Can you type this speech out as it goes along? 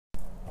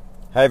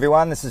Hey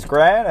everyone, this is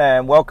Grant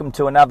and welcome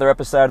to another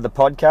episode of the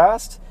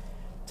podcast.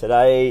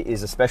 Today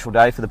is a special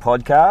day for the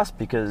podcast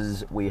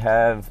because we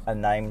have a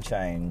name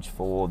change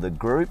for the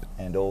group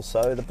and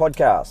also the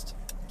podcast.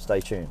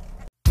 Stay tuned.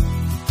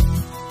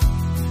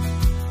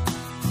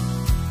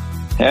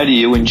 How do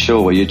you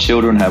ensure your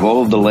children have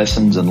all of the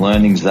lessons and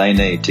learnings they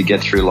need to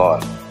get through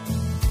life?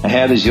 And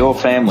how does your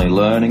family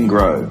learn and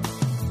grow?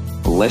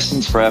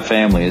 Lessons for Our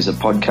Family is a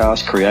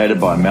podcast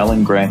created by Mel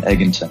and Grant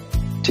Egginton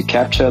to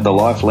capture the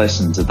life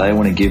lessons that they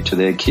want to give to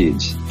their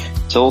kids.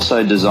 It's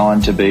also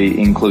designed to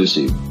be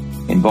inclusive,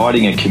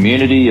 inviting a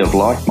community of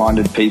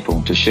like-minded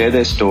people to share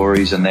their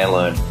stories and their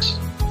learnings.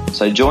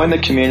 So join the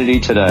community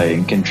today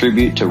and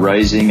contribute to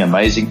raising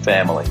amazing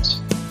families.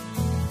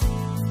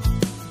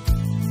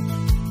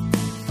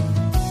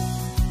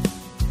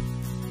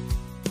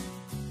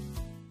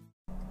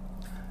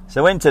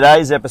 So in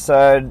today's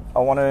episode, I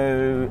want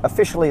to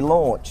officially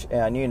launch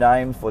our new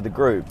name for the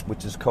group,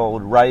 which is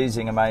called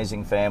Raising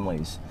Amazing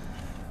Families.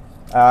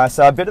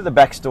 So a bit of the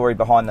backstory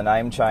behind the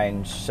name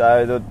change.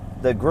 So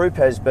the group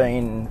has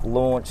been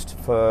launched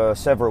for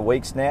several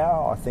weeks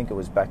now. I think it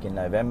was back in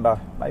November,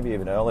 maybe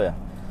even earlier,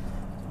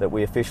 that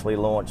we officially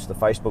launched the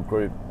Facebook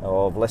group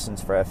of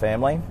Lessons for Our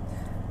Family.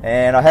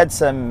 And I had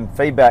some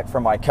feedback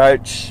from my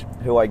coach,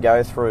 who I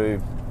go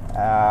through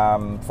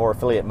for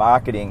affiliate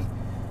marketing,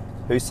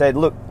 who said,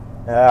 look,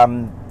 I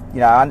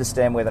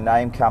understand where the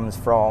name comes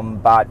from,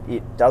 but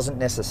it doesn't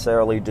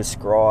necessarily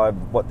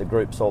describe what the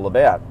group's all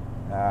about.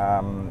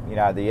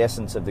 The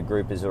essence of the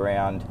group is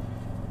around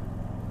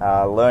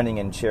learning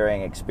and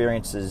sharing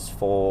experiences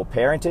for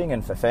parenting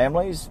and for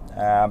families,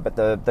 but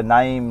the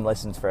name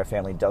Lessons for Our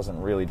Family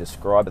doesn't really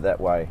describe it that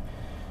way.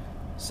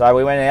 So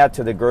we went out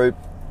to the group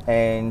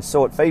and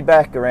sought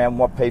feedback around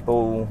what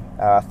people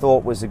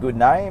thought was a good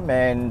name,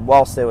 and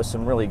whilst there were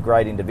some really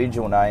great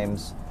individual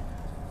names,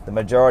 the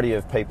majority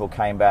of people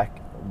came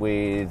back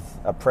with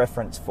a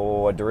preference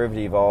for a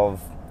derivative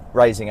of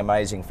Raising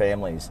Amazing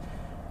Families.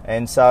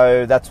 And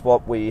so that's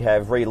what we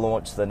have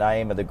relaunched the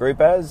name of the group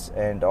as,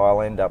 and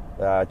I'll end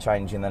up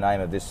changing the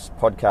name of this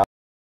podcast.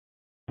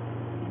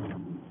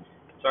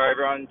 Sorry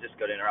everyone, just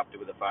got interrupted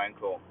with a phone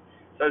call.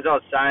 So as I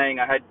was saying,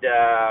 I had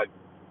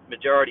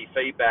majority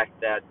feedback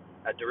that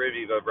a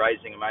derivative of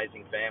Raising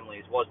Amazing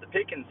Families was the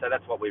pick, and so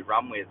that's what we've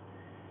run with.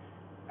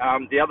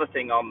 The other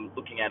thing I'm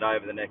looking at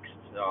over the next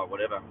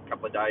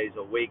couple of days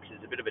or weeks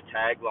is a bit of a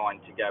tagline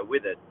to go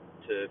with it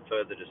to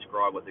further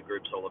describe what the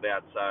group's all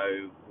about.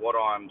 So what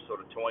I'm sort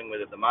of toying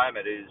with at the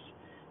moment is,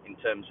 in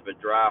terms of a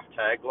draft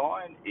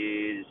tagline,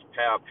 is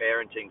Power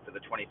Parenting for the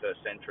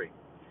 21st Century.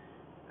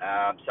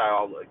 So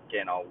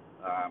I'll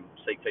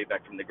seek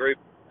feedback from the group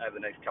over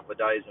the next couple of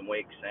days and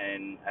weeks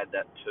and add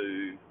that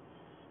to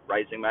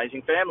Raising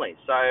Amazing Families.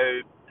 So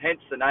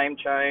hence the name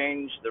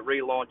change, the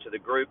relaunch of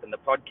the group and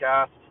the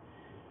podcast.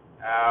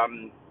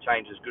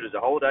 Change as good as a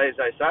holiday, as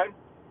they say.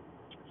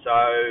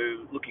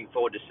 So looking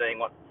forward to seeing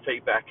what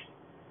feedback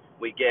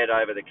we get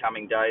over the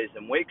coming days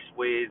and weeks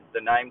with the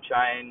name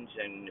change,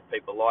 and if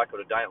people like it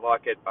or don't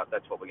like it, but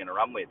that's what we're going to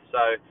run with. So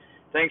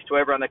thanks to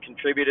everyone that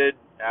contributed.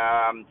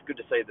 It's good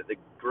to see that the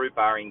group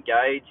are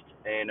engaged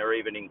and are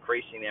even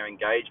increasing their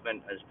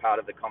engagement as part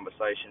of the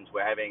conversations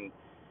we're having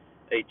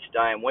each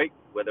day and week,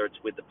 whether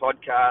it's with the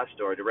podcast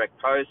or a direct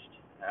post,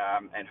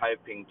 and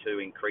hoping to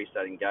increase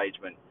that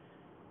engagement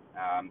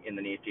in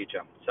the near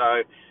future.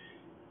 So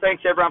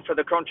thanks everyone for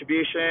the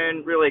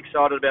contribution. Really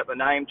excited about the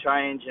name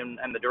change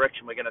and the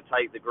direction we're going to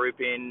take the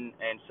group in,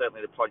 and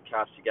certainly the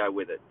podcast to go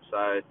with it.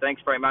 So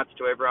thanks very much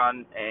to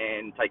everyone,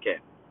 and take care.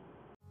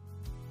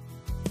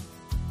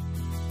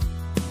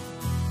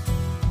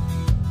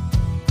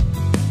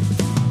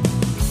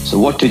 So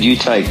what did you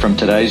take from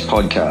today's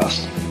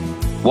podcast?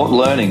 What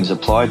learnings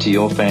apply to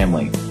your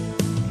family?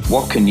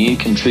 What can you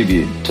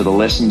contribute to the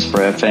Lessons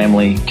for Our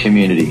Family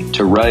community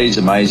to raise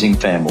amazing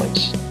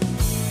families?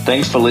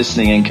 Thanks for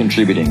listening and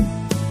contributing.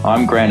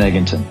 I'm Grant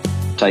Egginton.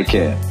 Take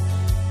care.